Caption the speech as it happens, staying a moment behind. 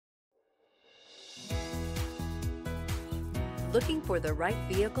Looking for the right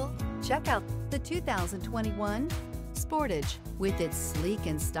vehicle? Check out the 2021 Sportage. With its sleek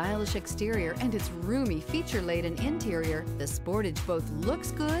and stylish exterior and its roomy feature-laden interior, the Sportage both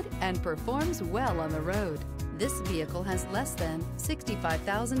looks good and performs well on the road. This vehicle has less than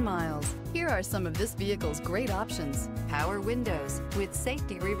 65,000 miles. Here are some of this vehicle's great options: power windows with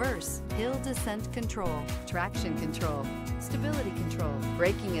safety reverse, hill descent control, traction control, stability control,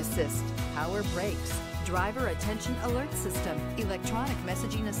 braking assist, power brakes, driver attention alert system, electronic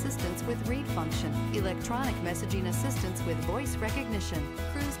messaging assistance with read function, electronic messaging assistance with voice recognition,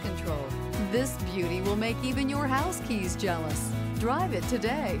 cruise control. This beauty will make even your house keys jealous. Drive it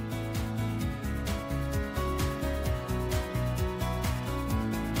today.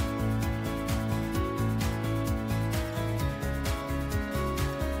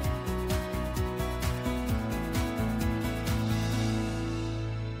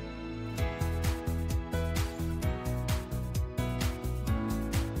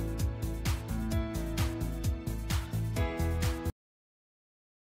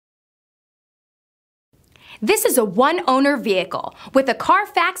 This is a one-owner vehicle with a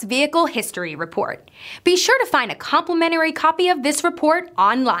Carfax Vehicle History Report. Be sure to find a complimentary copy of this report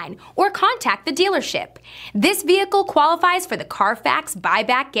online or contact the dealership. This vehicle qualifies for the Carfax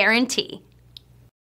Buyback Guarantee.